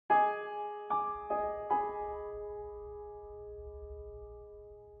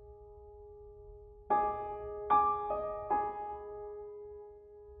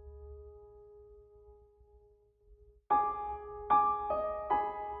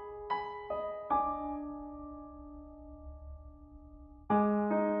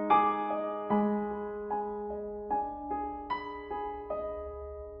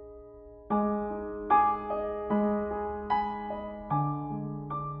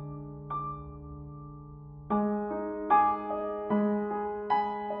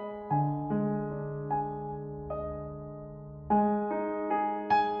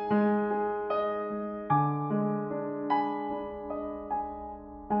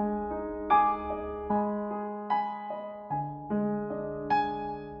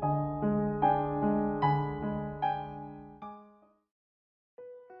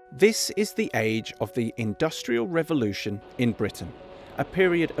This is the age of the Industrial Revolution in Britain, a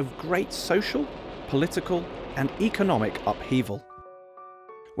period of great social, political and economic upheaval,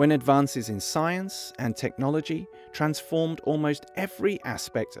 when advances in science and technology transformed almost every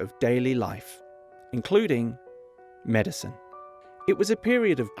aspect of daily life, including medicine. It was a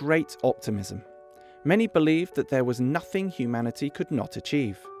period of great optimism. Many believed that there was nothing humanity could not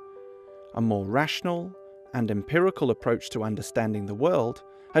achieve. A more rational and empirical approach to understanding the world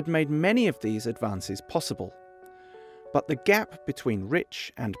had made many of these advances possible. But the gap between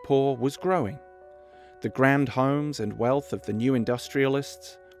rich and poor was growing. The grand homes and wealth of the new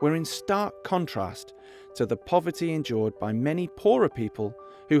industrialists were in stark contrast to the poverty endured by many poorer people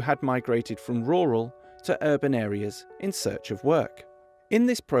who had migrated from rural to urban areas in search of work. In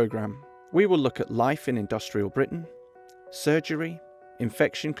this programme, we will look at life in industrial Britain, surgery,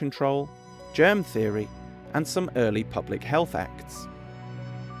 infection control, germ theory, and some early public health acts.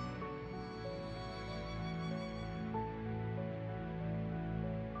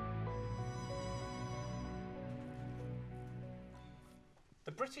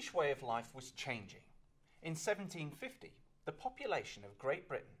 The British way of life was changing. In 1750, the population of Great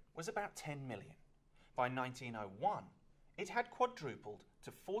Britain was about 10 million. By 1901, it had quadrupled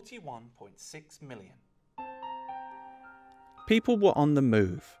to 41.6 million. People were on the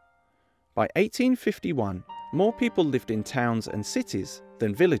move. By 1851, more people lived in towns and cities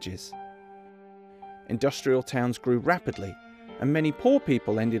than villages. Industrial towns grew rapidly, and many poor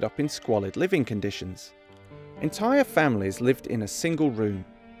people ended up in squalid living conditions. Entire families lived in a single room,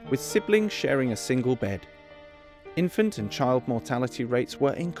 with siblings sharing a single bed. Infant and child mortality rates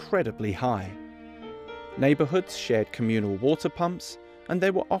were incredibly high. Neighbourhoods shared communal water pumps, and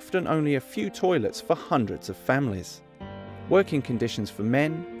there were often only a few toilets for hundreds of families. Working conditions for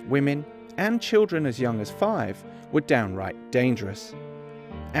men, women, and children as young as 5 were downright dangerous.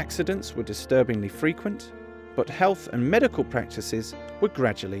 Accidents were disturbingly frequent, but health and medical practices were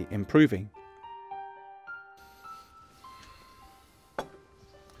gradually improving.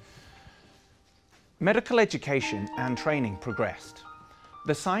 Medical education and training progressed.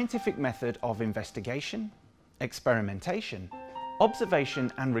 The scientific method of investigation, experimentation,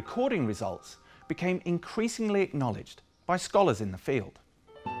 observation and recording results became increasingly acknowledged by scholars in the field.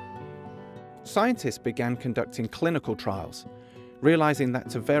 Scientists began conducting clinical trials, realizing that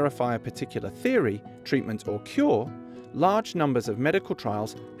to verify a particular theory, treatment or cure, large numbers of medical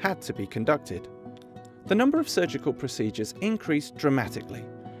trials had to be conducted. The number of surgical procedures increased dramatically,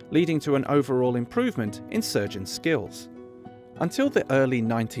 leading to an overall improvement in surgeons' skills. Until the early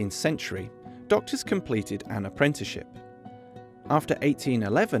 19th century, doctors completed an apprenticeship. After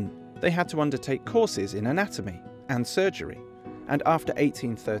 1811, they had to undertake courses in anatomy and surgery, and after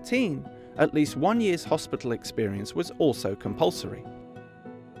 1813, at least 1 year's hospital experience was also compulsory.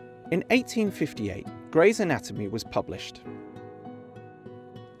 In 1858, Gray's Anatomy was published.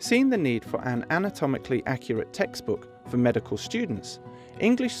 Seeing the need for an anatomically accurate textbook for medical students,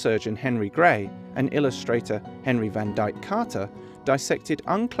 English surgeon Henry Gray and illustrator Henry Van Dyke Carter dissected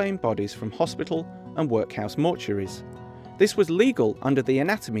unclaimed bodies from hospital and workhouse mortuaries. This was legal under the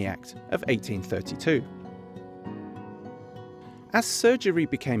Anatomy Act of 1832. As surgery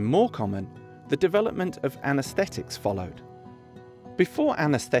became more common, the development of anesthetics followed. Before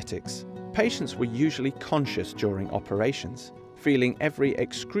anesthetics, patients were usually conscious during operations, feeling every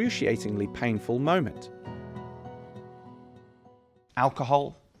excruciatingly painful moment.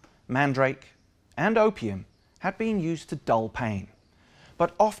 Alcohol, mandrake, and opium had been used to dull pain,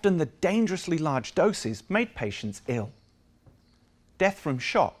 but often the dangerously large doses made patients ill. Death from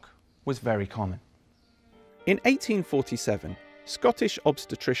shock was very common. In 1847, Scottish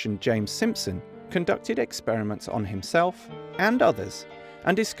obstetrician James Simpson conducted experiments on himself and others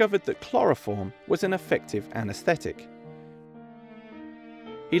and discovered that chloroform was an effective anaesthetic.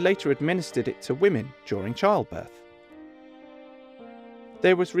 He later administered it to women during childbirth.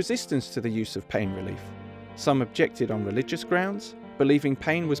 There was resistance to the use of pain relief. Some objected on religious grounds, believing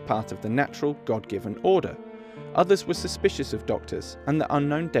pain was part of the natural, God-given order. Others were suspicious of doctors and the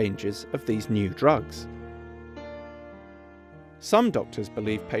unknown dangers of these new drugs. Some doctors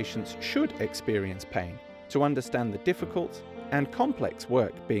believed patients should experience pain to understand the difficult and complex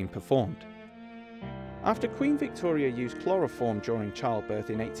work being performed. After Queen Victoria used chloroform during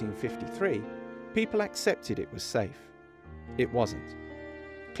childbirth in 1853, people accepted it was safe. It wasn't.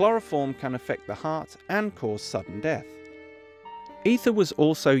 Chloroform can affect the heart and cause sudden death. Ether was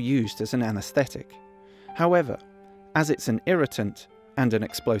also used as an anaesthetic. However, as it's an irritant and an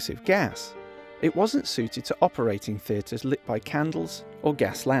explosive gas, it wasn't suited to operating theatres lit by candles or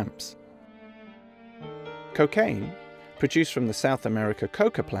gas lamps. Cocaine, produced from the South America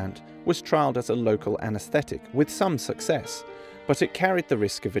coca plant, was trialled as a local anesthetic with some success, but it carried the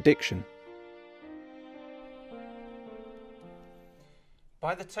risk of addiction.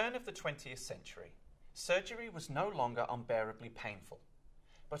 By the turn of the 20th century, surgery was no longer unbearably painful,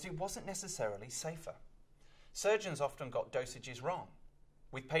 but it wasn't necessarily safer. Surgeons often got dosages wrong,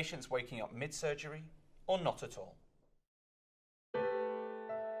 with patients waking up mid-surgery or not at all.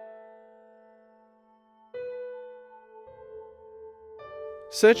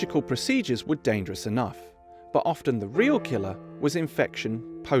 Surgical procedures were dangerous enough, but often the real killer was infection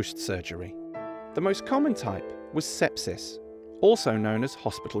post-surgery. The most common type was sepsis, also known as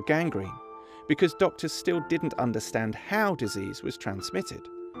hospital gangrene, because doctors still didn't understand how disease was transmitted.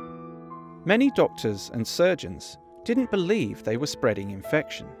 Many doctors and surgeons didn't believe they were spreading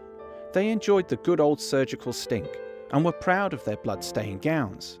infection. They enjoyed the good old surgical stink and were proud of their blood-stained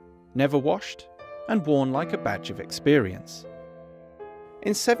gowns, never washed and worn like a badge of experience.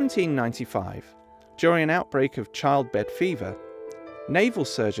 In 1795, during an outbreak of childbed fever, naval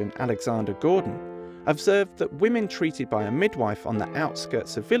surgeon Alexander Gordon observed that women treated by a midwife on the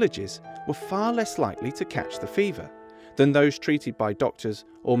outskirts of villages were far less likely to catch the fever than those treated by doctors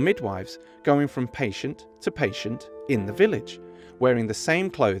or midwives going from patient to patient in the village, wearing the same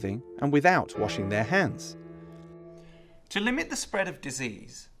clothing and without washing their hands. To limit the spread of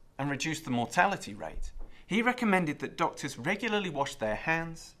disease and reduce the mortality rate, he recommended that doctors regularly wash their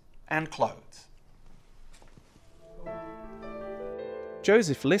hands and clothes.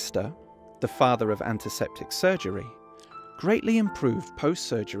 Joseph Lister, the father of antiseptic surgery, greatly improved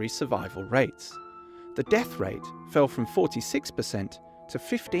post-surgery survival rates. The death rate fell from 46% to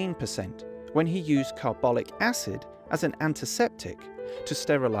 15% when he used carbolic acid as an antiseptic to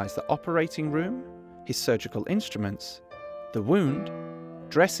sterilize the operating room, his surgical instruments, the wound,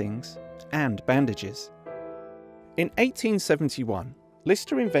 dressings, and bandages. In 1871,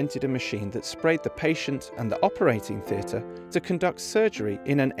 Lister invented a machine that sprayed the patient and the operating theatre to conduct surgery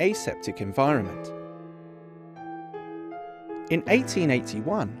in an aseptic environment. In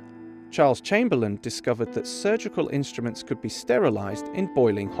 1881, Charles Chamberlain discovered that surgical instruments could be sterilized in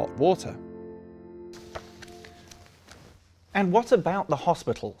boiling hot water. And what about the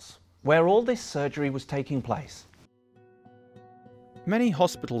hospitals, where all this surgery was taking place? Many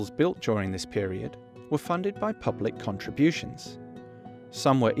hospitals built during this period were funded by public contributions.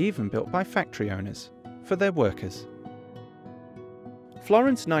 Some were even built by factory owners for their workers.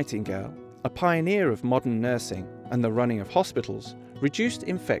 Florence Nightingale, a pioneer of modern nursing and the running of hospitals, reduced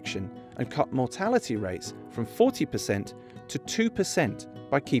infection and cut mortality rates from 40% to 2%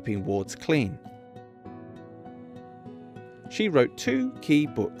 by keeping wards clean. She wrote 2 key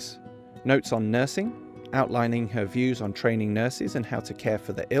books: Notes on Nursing, outlining her views on training nurses and how to care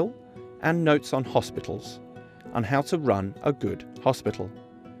for the ill, and Notes on Hospitals, on how to run a good hospital.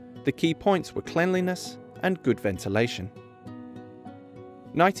 The key points were cleanliness and good ventilation.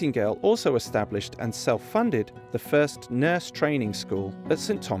 Nightingale also established and self-funded the first nurse training school at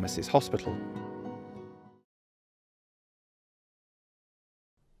St Thomas's Hospital.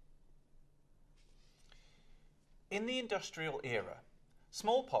 In the industrial era,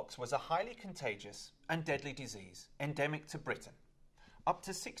 smallpox was a highly contagious and deadly disease endemic to Britain. Up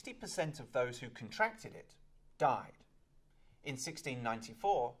to 60% of those who contracted it died. In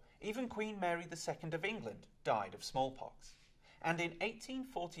 1694, even Queen Mary II of England died of smallpox. And in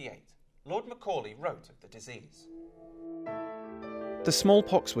 1848, Lord Macaulay wrote of the disease. The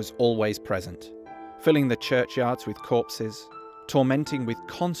smallpox was always present, filling the churchyards with corpses, tormenting with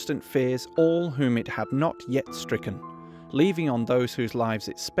constant fears all whom it had not yet stricken, leaving on those whose lives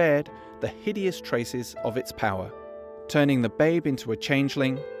it spared the hideous traces of its power, turning the babe into a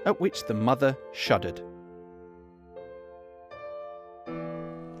changeling at which the mother shuddered.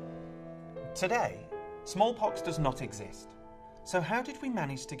 Today, smallpox does not exist. So how did we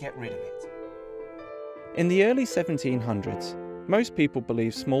manage to get rid of it? In the early 1700s, most people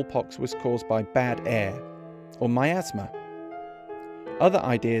believed smallpox was caused by bad air, or miasma. Other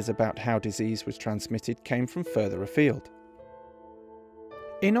ideas about how disease was transmitted came from further afield.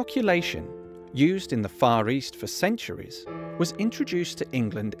 Inoculation, used in the Far East for centuries, was introduced to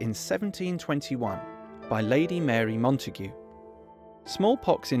England in 1721 by Lady Mary Montagu.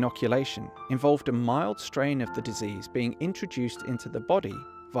 Smallpox inoculation involved a mild strain of the disease being introduced into the body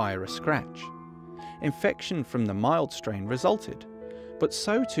via a scratch. Infection from the mild strain resulted, but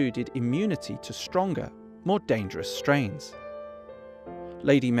so too did immunity to stronger, more dangerous strains.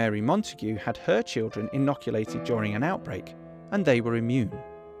 Lady Mary Montagu had her children inoculated during an outbreak, and they were immune.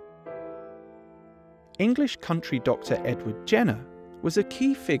 English country doctor Edward Jenner was a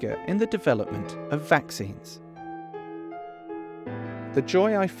key figure in the development of vaccines. The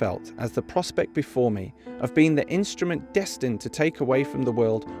joy I felt as the prospect before me of being the instrument destined to take away from the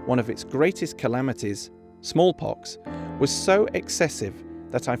world one of its greatest calamities, smallpox, was so excessive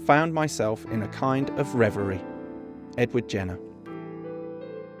that I found myself in a kind of reverie. Edward Jenner.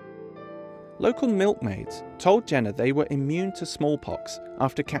 Local milkmaids told Jenner they were immune to smallpox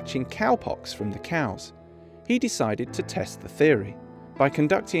after catching cowpox from the cows. He decided to test the theory by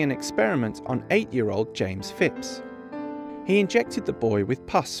conducting an experiment on 8-year-old James Phipps. He injected the boy with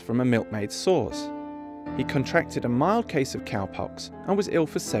pus from a milkmaid's sores. He contracted a mild case of cowpox and was ill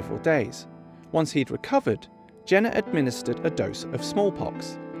for several days. Once he'd recovered, Jenner administered a dose of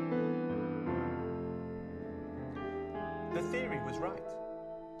smallpox. The theory was right.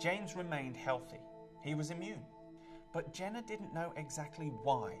 James remained healthy. He was immune. But Jenner didn't know exactly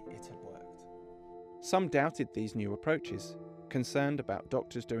why it had worked. Some doubted these new approaches, concerned about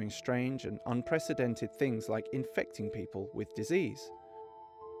doctors doing strange and unprecedented things like infecting people with disease.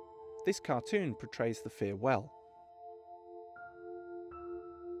 This cartoon portrays the fear well.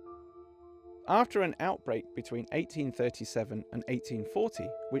 After an outbreak between 1837 and 1840,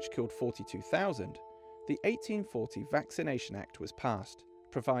 which killed 42,000, the 1840 Vaccination Act was passed,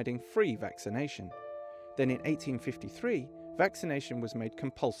 providing free vaccination. Then in 1853, vaccination was made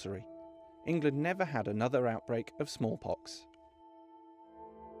compulsory. England never had another outbreak of smallpox.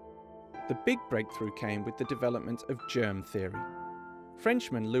 The big breakthrough came with the development of germ theory.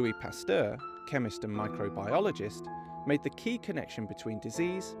 Frenchman Louis Pasteur, chemist and microbiologist, made the key connection between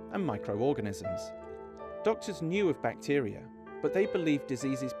disease and microorganisms. Doctors knew of bacteria, but they believed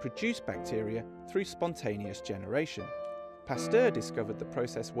diseases produce bacteria through spontaneous generation. Pasteur discovered the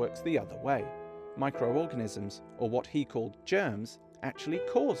process works the other way. Microorganisms, or what he called germs, actually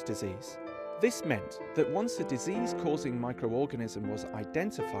cause disease. This meant that once a disease-causing microorganism was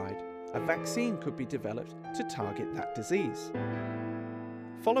identified, a vaccine could be developed to target that disease.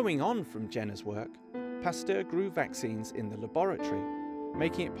 Following on from Jenner's work, Pasteur grew vaccines in the laboratory,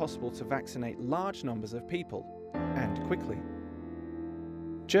 making it possible to vaccinate large numbers of people, and quickly.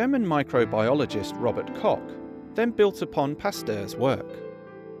 German microbiologist Robert Koch then built upon Pasteur's work.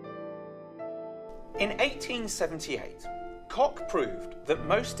 In 1878, Koch proved that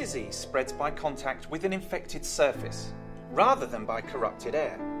most disease spreads by contact with an infected surface, rather than by corrupted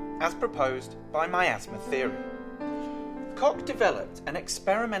air, as proposed by miasma theory. Koch developed an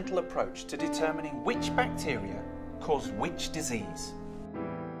experimental approach to determining which bacteria caused which disease.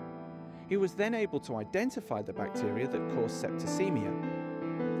 He was then able to identify the bacteria that caused septicemia,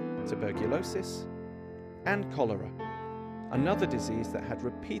 tuberculosis, and cholera, another disease that had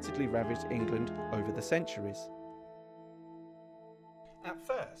repeatedly ravaged England over the centuries. At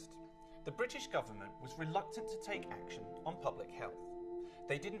first, the British government was reluctant to take action on public health.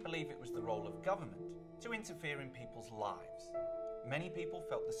 They didn't believe it was the role of government to interfere in people's lives. Many people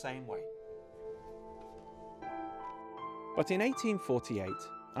felt the same way. But in 1848,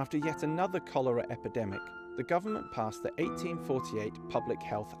 after yet another cholera epidemic, the government passed the 1848 Public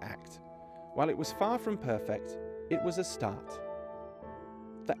Health Act. While it was far from perfect, it was a start.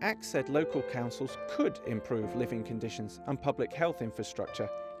 The Act said local councils could improve living conditions and public health infrastructure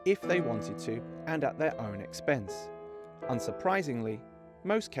if they wanted to and at their own expense. Unsurprisingly,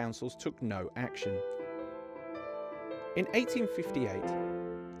 most councils took no action. In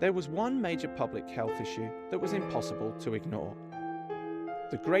 1858, there was one major public health issue that was impossible to ignore.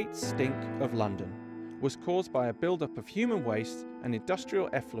 The Great Stink of London was caused by a build-up of human waste and industrial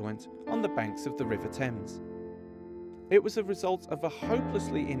effluent on the banks of the River Thames. It was a result of a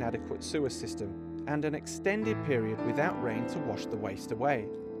hopelessly inadequate sewer system and an extended period without rain to wash the waste away.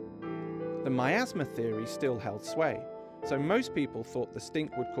 The miasma theory still held sway, so most people thought the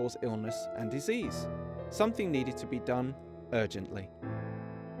stink would cause illness and disease. Something needed to be done urgently.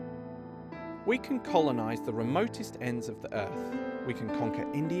 We can colonize the remotest ends of the earth. We can conquer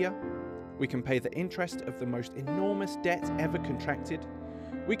India. We can pay the interest of the most enormous debt ever contracted.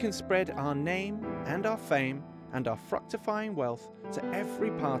 We can spread our name and our fame and our fructifying wealth to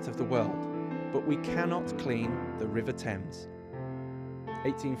every part of the world, but we cannot clean the River Thames.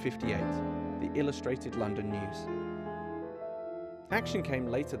 1858, the Illustrated London News. Action came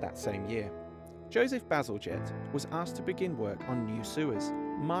later that same year. Joseph Bazalgette was asked to begin work on new sewers,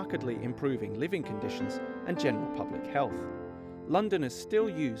 markedly improving living conditions and general public health. Londoners still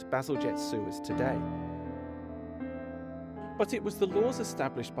use Bazalgette sewers today. But it was the laws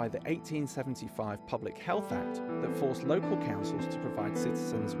established by the 1875 Public Health Act that forced local councils to provide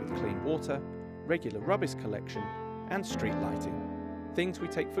citizens with clean water, regular rubbish collection, and street lighting, things we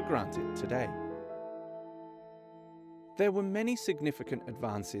take for granted today. There were many significant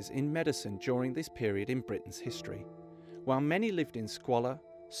advances in medicine during this period in Britain's history. While many lived in squalor,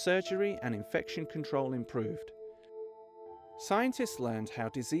 surgery and infection control improved. Scientists learned how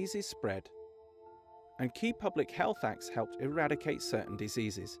diseases spread, and key public health acts helped eradicate certain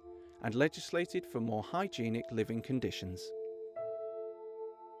diseases and legislated for more hygienic living conditions.